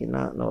noise making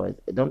that noise?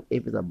 Don't.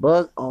 If it's a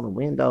bug on the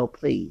window,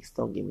 please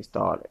don't get me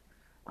started.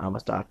 I'm gonna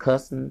start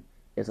cussing.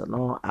 It's a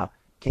long out.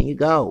 Can you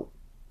go?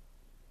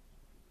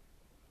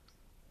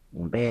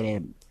 I'm bad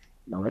at.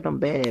 Don't let them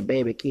bad at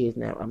baby kids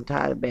now. I'm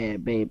tired of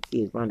bad baby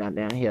kids running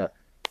down here.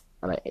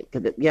 Like,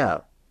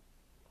 yeah.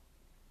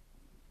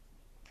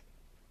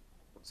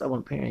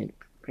 Someone parent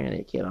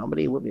a kid. I don't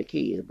believe with your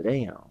kids, but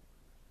damn.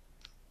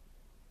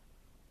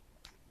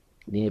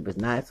 Then if it's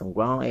not some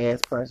grown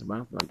ass person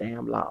running from a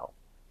damn law.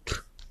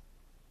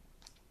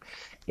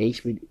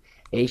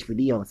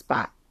 HPD on the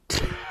spot.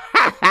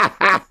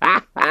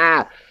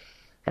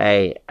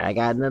 Hey, I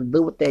got nothing to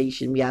do with that. You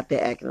shouldn't be out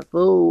there acting a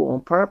fool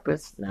on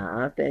purpose. Now,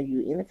 I understand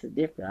you innocent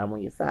different. I'm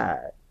on your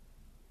side.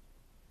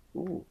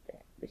 Ooh,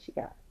 damn. But she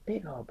got a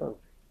big old booty.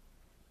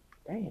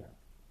 Damn.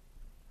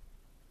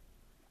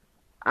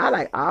 I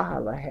like all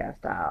her little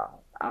hairstyles.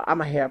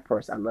 I'm a hair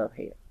person. I love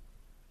hair.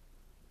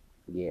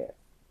 Yeah.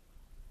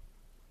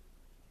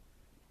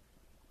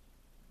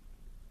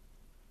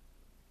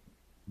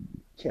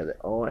 She has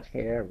orange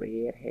hair,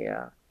 red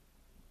hair.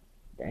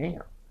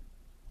 Damn.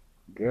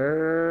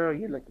 Girl,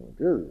 you looking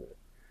good.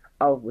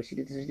 Oh, but she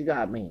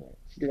got a man.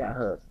 She got a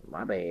husband.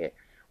 My bad.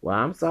 Well,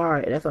 I'm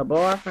sorry. That's a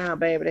boyfriend,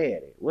 baby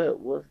daddy.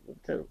 What's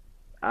two?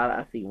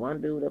 I see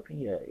one dude up in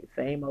here.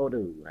 Same old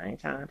dude. I ain't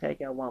trying to take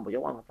your woman, but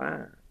your woman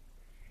fine.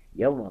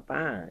 Your woman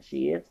fine.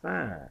 She is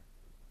fine.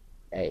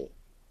 Hey,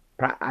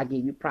 I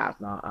give you props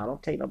now. I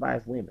don't take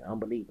nobody's women. I don't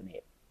believe in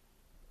it.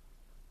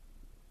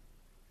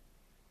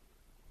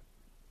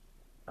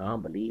 I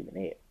don't believe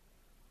in it.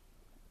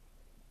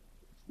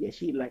 Yeah,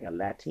 she like a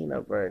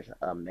Latina version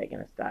of Megan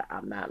Thee Stallion.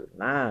 I'm not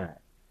lying.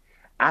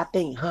 I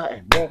think her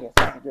and Megan Thee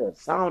Stallion do a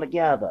song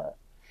together.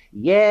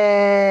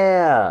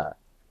 Yeah.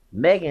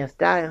 Megan Thee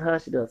Stallion and her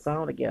should do a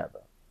song together.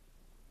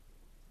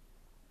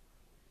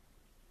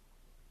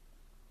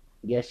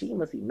 Yeah, she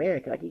must be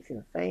married because I keep seeing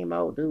the same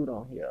old dude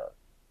on here.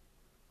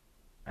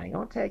 I ain't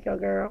gonna take your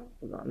girl.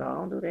 No, no, I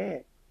don't do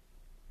that.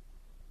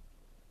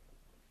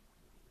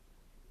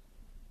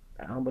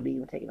 I don't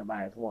believe in taking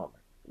nobody's woman.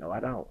 No, I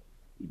don't.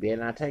 You better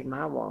not take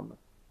my woman.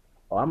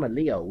 Oh, I'm a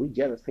Leo. We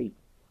jealous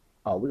people.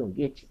 Oh, we gonna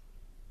get you.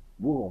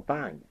 We gonna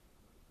find you.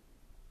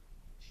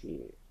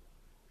 Shit.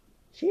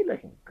 She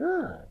looking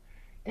good.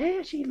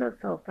 Damn, she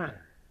looks so fine.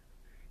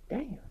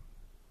 Damn.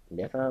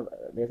 That's her.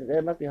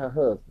 That must be her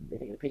husband. They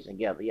taking a picture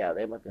together. Yeah,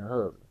 that must be her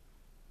husband.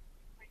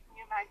 Like, can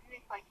you imagine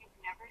if like you've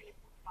never eaten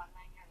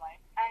fondant in your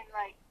life and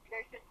like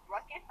there's this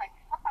ruckus like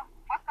shut the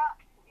fuck up.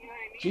 You know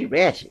what I She mean?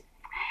 ratchet.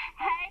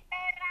 Hey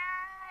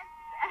perras!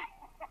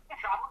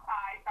 Travel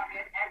ties,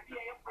 también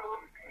FDA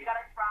approved. You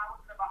gotta travel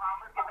to the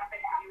Bahamas, get that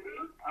fake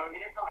beauty.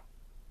 It is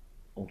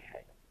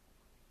Okay.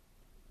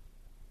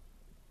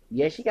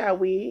 Yeah, she got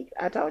wigs.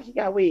 I told she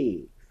got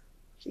wigs.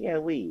 She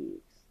got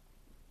wigs.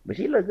 But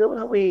she look good with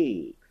her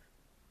wigs.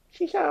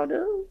 She sure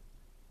do.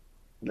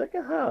 Look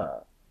at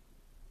her.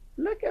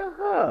 Look at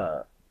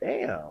her.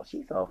 Damn,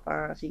 she's so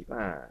fine. She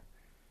fine.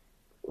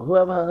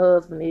 Whoever her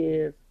husband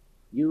is,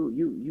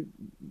 you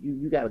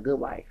got a good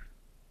wife.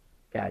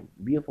 Got a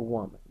beautiful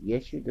woman.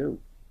 Yes, you do.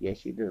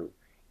 Yes, you do.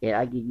 And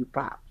I give you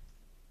props.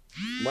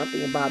 One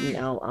thing about me,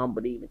 I don't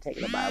believe in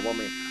taking about a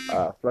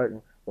woman,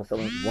 flirting with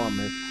someone's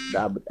woman.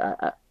 Hold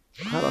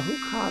on,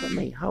 who called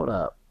me? Hold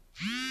up.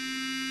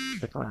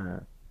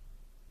 Decline.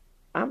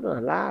 I'm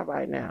doing live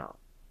right now.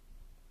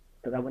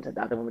 Because I went to the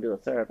doctor when we do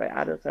a survey.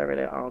 I do a survey.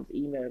 They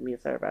email me a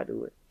survey. I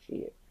do it.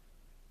 Shit.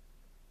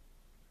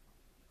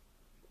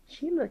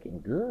 She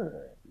looking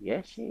good.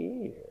 Yes, she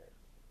is.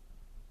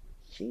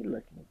 She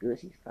looking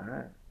good. She's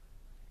fine.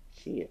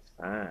 She is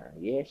fine.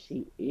 Yes,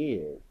 she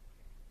is.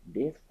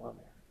 This woman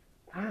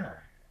fine.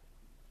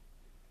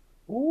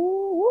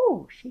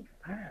 Ooh, she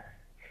fine.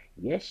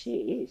 Yes, she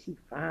is. She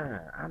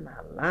fine. I'm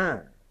not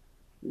lying.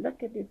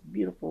 Look at this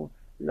beautiful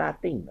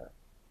Latina.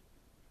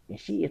 And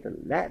she is the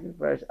Latin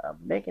version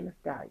of Megan Thee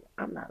Stallion.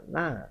 I'm not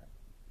lying.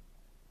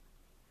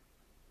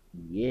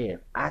 Yes,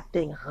 I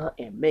think her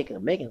and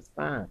Megan's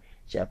fine.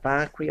 She a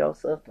fine Creole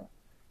sister.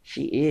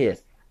 She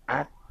is.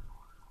 I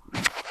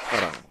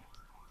hold on.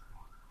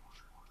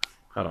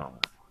 Hold on.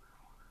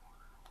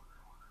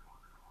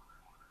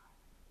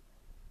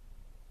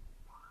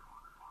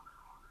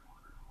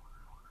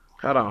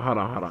 Hold on, hold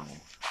on, hold on.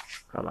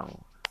 Hold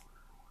on.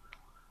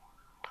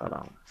 Hold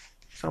on.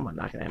 Someone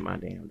knocking at my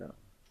damn door.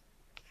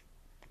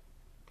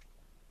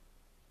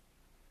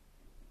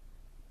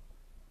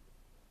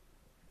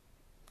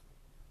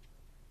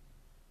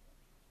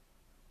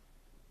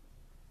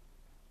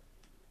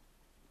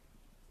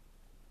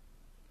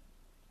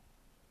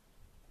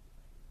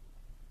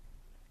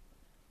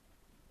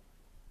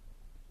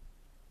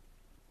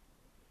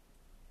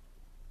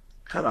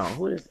 Hold on,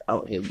 who is?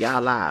 Oh, if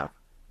y'all live,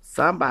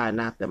 somebody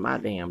knocked at my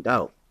damn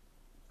door.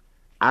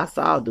 I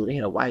saw a dude. He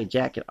had a white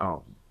jacket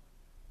on.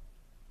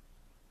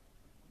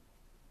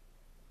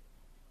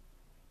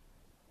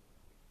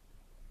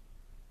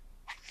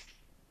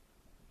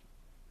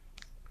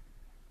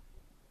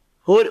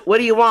 Who? What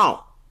do you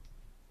want?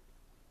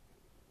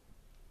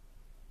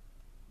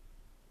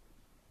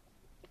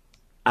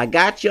 I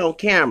got you on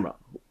camera.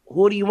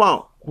 Who do you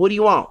want? Who do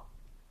you want?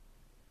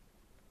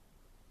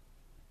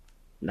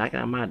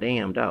 Knocking at my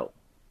damn door.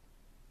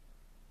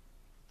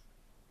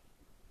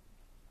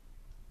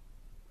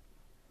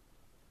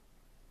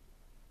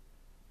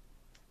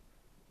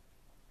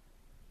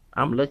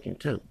 I'm looking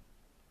too.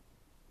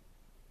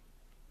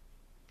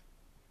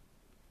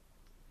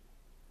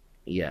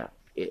 Yeah,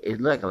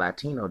 it look like a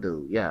Latino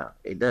dude. Yeah,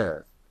 it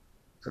does.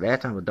 So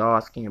that time a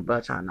dark skinned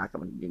butt trying to knock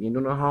him. You know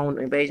no home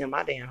invasion in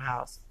my damn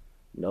house.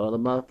 No other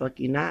motherfucker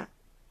you not.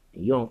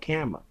 And you on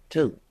camera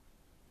too.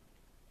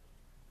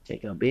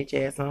 Take your bitch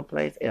ass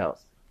someplace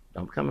else.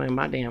 Don't come in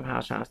my damn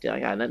house trying to steal. I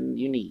got nothing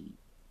you need.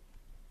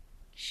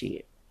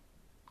 Shit.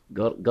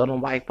 Go to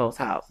white folks'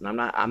 house. And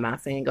I'm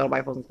not saying go to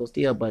white folks and go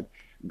steal, but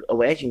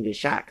well, actually you can get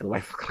shot because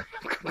white folks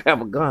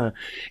have a gun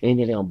and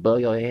then they'll blow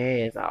your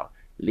ass off.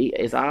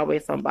 It's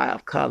always somebody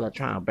of color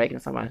trying to break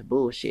into somebody's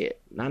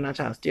bullshit. And I'm not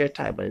trying to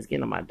stereotype, but it's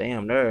getting on my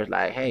damn nerves.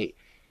 Like, hey,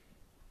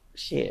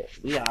 shit,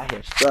 we out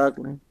here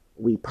struggling.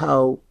 We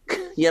poor.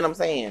 You know what I'm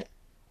saying?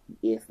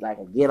 It's like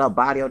a ghetto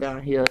barrio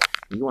down here.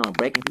 You want to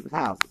break in people's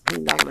houses. Who's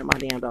knocking at my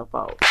damn door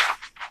for?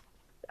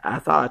 I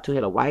saw her too,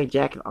 had a white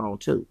jacket on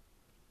too.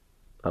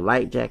 A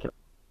light jacket.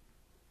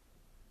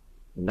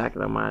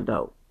 Knocking on my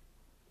door.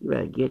 You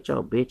better get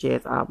your bitch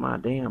ass out my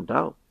damn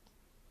door.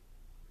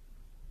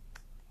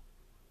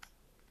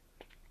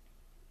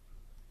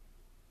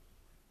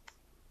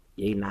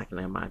 Yeah, you knocking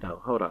at my door.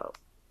 Hold up.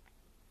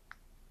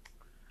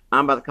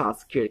 I'm about to call a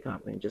security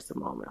company in just a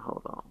moment.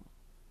 Hold on.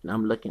 And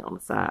I'm looking on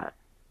the side.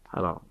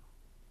 Hold on.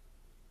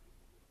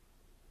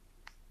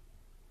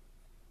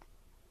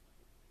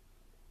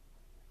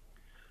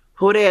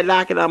 Who there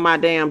knocking on my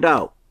damn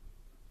door?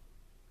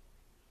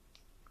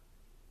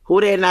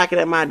 Who there knocking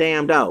at my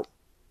damn door?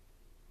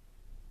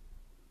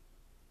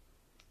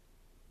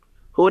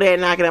 Who there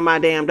knocking at my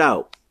damn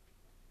door?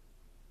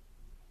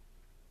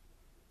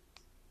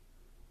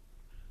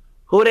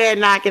 Who there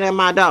knocking at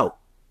my door?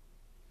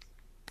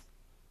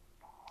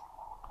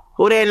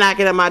 Who there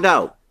knocking at my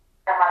door?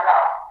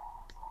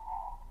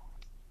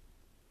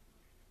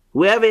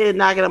 Whoever is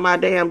knocking at my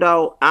damn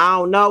door, I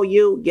don't know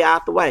you. Get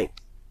out the way.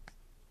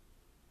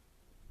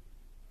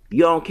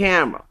 You on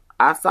camera.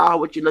 I saw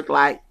what you look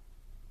like.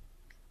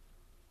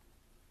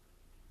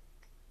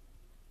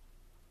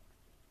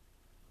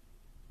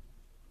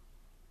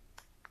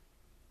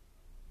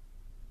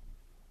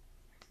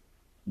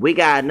 We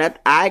got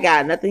nothing. I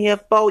got nothing here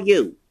for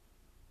you.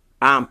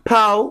 I'm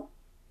po.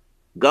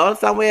 Go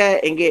somewhere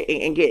and get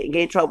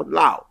in trouble with the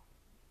law.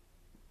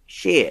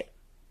 Shit.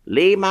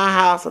 Leave my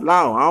house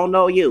alone. I don't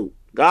know you.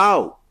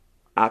 Go.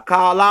 I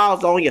call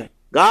laws on you.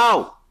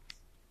 Go.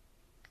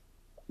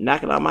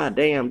 Knocking on my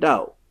damn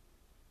door.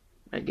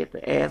 And get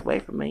the ass away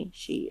from me.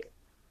 Shit.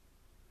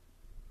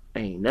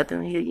 Ain't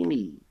nothing here you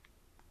need.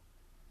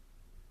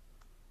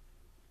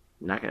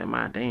 Knocking at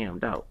my damn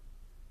door.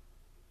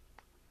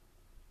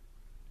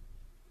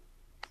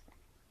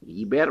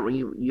 You better, when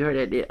you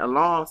heard that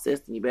alarm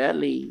system, you better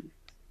leave.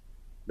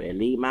 Better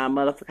leave my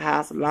motherfucking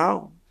house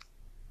alone.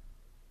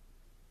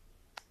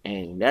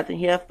 Ain't nothing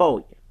here for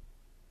you.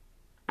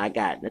 I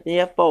got nothing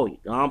here for you.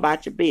 Go on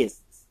about your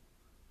business.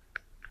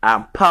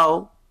 I'm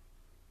po.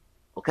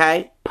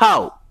 Okay?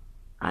 Po.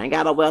 I ain't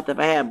got no wealth. If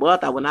I had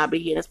wealth, I would not be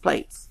here in this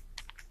place.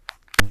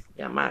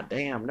 Got my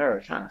damn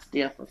nerve trying to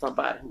steal from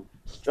somebody who's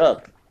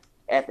struggling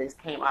after this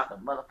came out the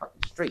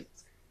motherfucking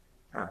streets.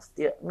 Trying to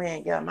steal.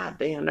 Man, got my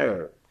damn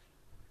nerve.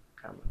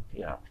 Come on,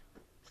 yeah.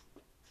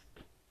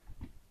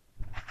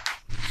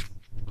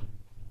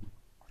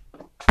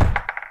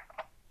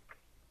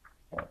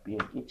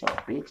 Get your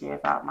bitch ass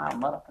out my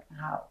motherfucking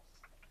house.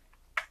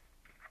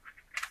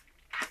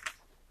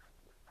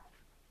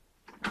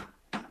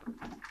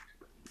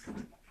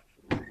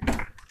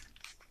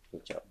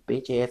 Get your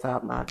bitch ass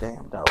out my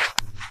damn door.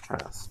 Trying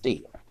to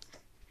steal.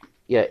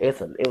 Yeah, it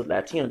was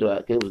Latino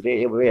dude. It was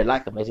very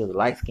like him. It was a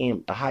light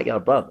skinned, a high yellow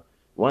brother.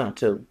 1 or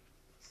 2.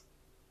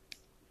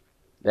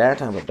 That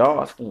time a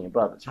dark skinned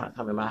brother trying to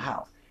come in my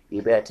house.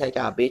 You better take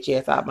our bitch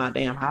ass out my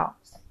damn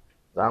house.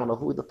 I don't know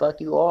who the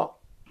fuck you are.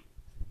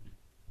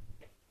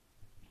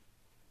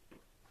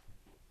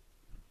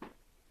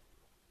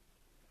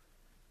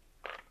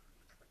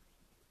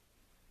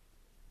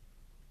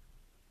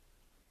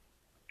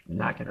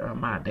 Knocking on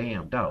my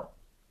damn door.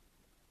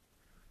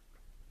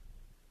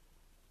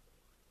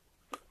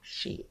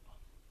 Shit.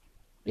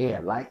 Yeah,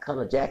 light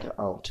color jacket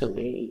on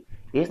too.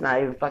 It's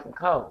not even fucking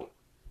cold.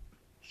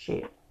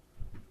 Shit.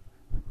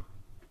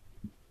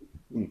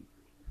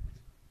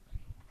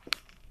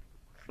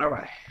 All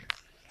right.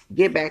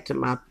 Get back to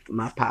my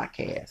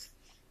podcast.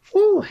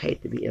 Ooh,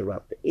 hate to be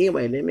interrupted.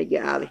 Anyway, let me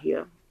get out of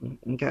here.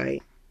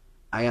 Okay.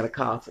 I gotta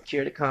call a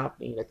security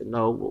company, let them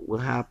know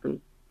what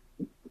happened.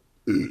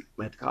 I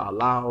have to call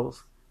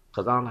laws.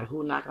 Cause I'm like,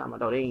 who knocking on my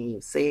door? They ain't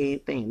even say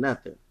anything,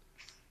 nothing.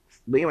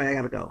 But anyway, I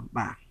gotta go.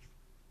 Bye.